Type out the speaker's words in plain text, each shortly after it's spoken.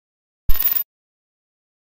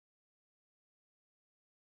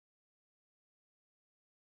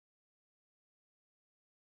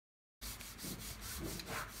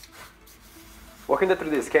Working the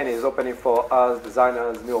 3D scanning is opening for us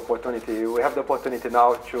designers new opportunity. We have the opportunity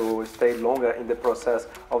now to stay longer in the process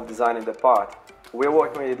of designing the part. We're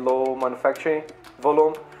working with low manufacturing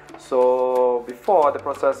volume, so before the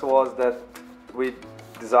process was that we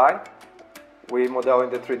design, we model in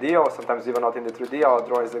the 3D, or sometimes even not in the 3D. Our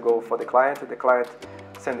drawings they go for the client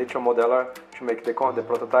send it to a modeler to make the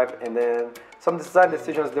prototype, and then some design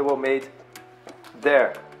decisions they were made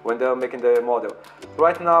there when they're making the model.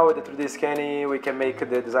 Right now with the 3D scanning we can make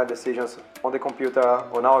the design decisions on the computer,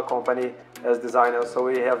 on our company as designers, so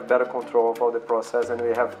we have better control of all the process, and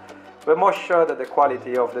we're more sure that the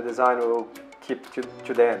quality of the design will keep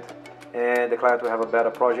to the end, and the client will have a better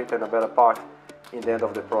project and a better part in the end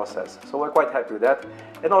of the process. So we're quite happy with that,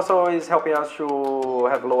 and also it's helping us to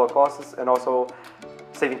have lower costs and also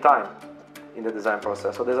saving time in the design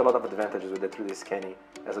process. So there's a lot of advantages with the 3D scanning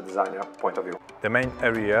as a designer point of view. The main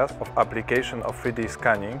areas of application of 3D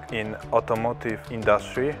scanning in automotive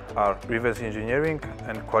industry are reverse engineering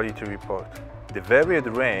and quality report. The varied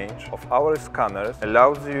range of our scanners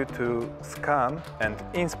allows you to scan and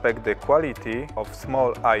inspect the quality of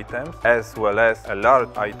small items as well as large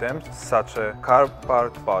items such as car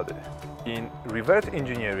part body. In reverse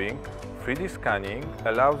engineering, 3D scanning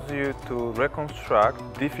allows you to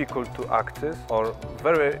reconstruct difficult to access or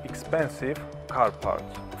very expensive car parts.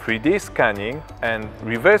 3D scanning and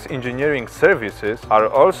reverse engineering services are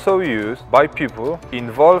also used by people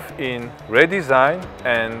involved in redesign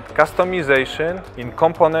and customization in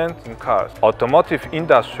components in cars. Automotive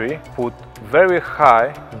industry put very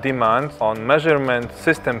high demands on measurement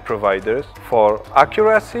system providers for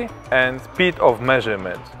accuracy and speed of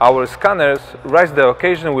measurement. Our scanners rise the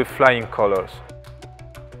occasion with flying colors.